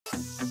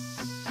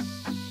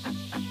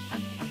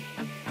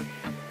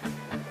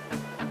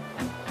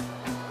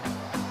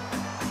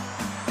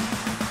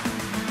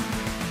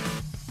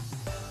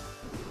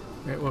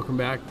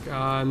welcome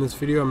back. In this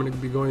video I'm going to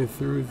be going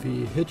through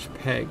the hitch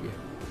peg.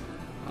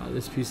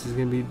 This piece is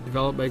going to be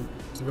developed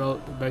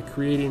by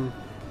creating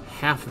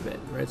half of it,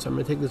 right? So I'm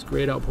going to take this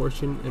grayed out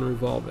portion and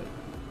revolve it.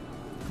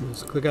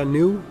 Just click on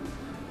new,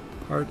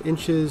 part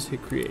inches,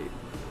 hit create.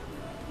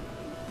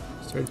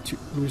 Start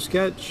a new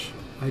sketch.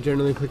 I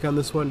generally click on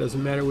this one,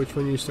 doesn't matter which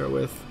one you start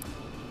with.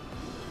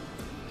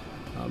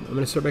 I'm going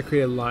to start by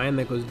creating a line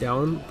that goes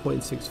down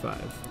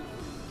 0.65.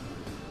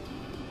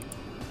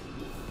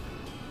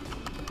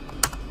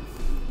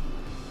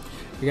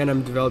 Again,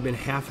 I'm developing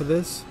half of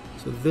this,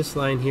 so this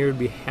line here would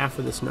be half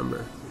of this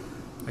number.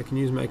 I can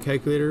use my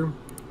calculator,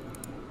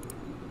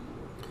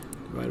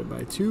 divided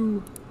by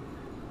 2,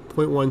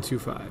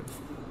 0.125.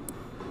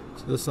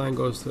 So this line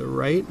goes to the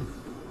right,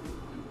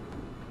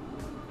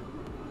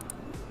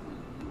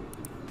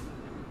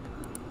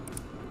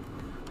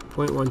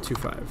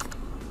 .125,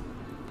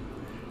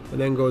 and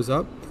then goes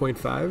up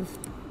 0.5,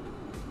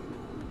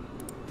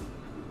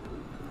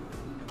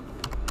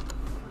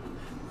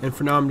 and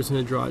for now I'm just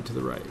going to draw it to the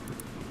right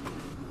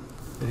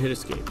and hit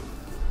escape.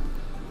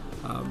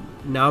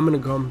 Now I'm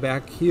going to come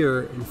back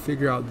here and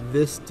figure out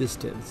this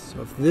distance.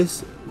 So if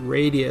this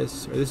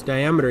radius or this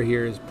diameter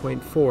here is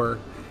 0.4,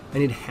 I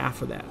need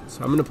half of that.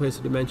 So I'm going to place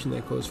a dimension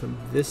that goes from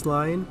this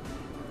line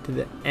to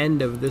the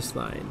end of this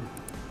line,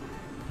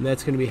 and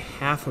that's going to be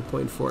half of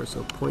 0.4,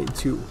 so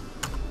 0.2.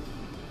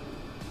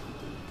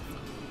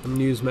 I'm going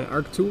to use my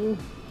arc tool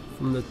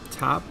from the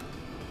top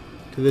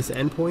to this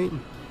endpoint,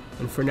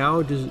 and for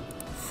now just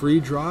free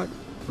draw it.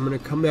 I'm going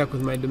to come back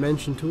with my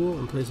dimension tool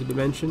and place a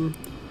dimension.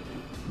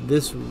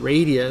 This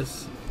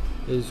radius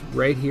is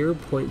right here,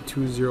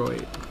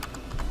 0.208.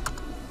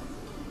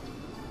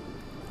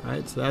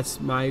 Alright, so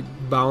that's my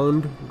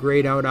bound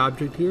grayed out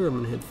object here. I'm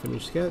going to hit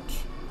finish sketch,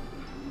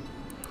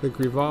 click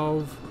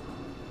revolve,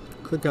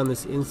 click on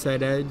this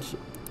inside edge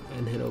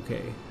and hit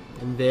OK.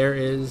 And there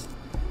is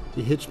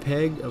the hitch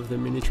peg of the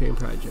mini train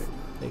project.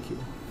 Thank you.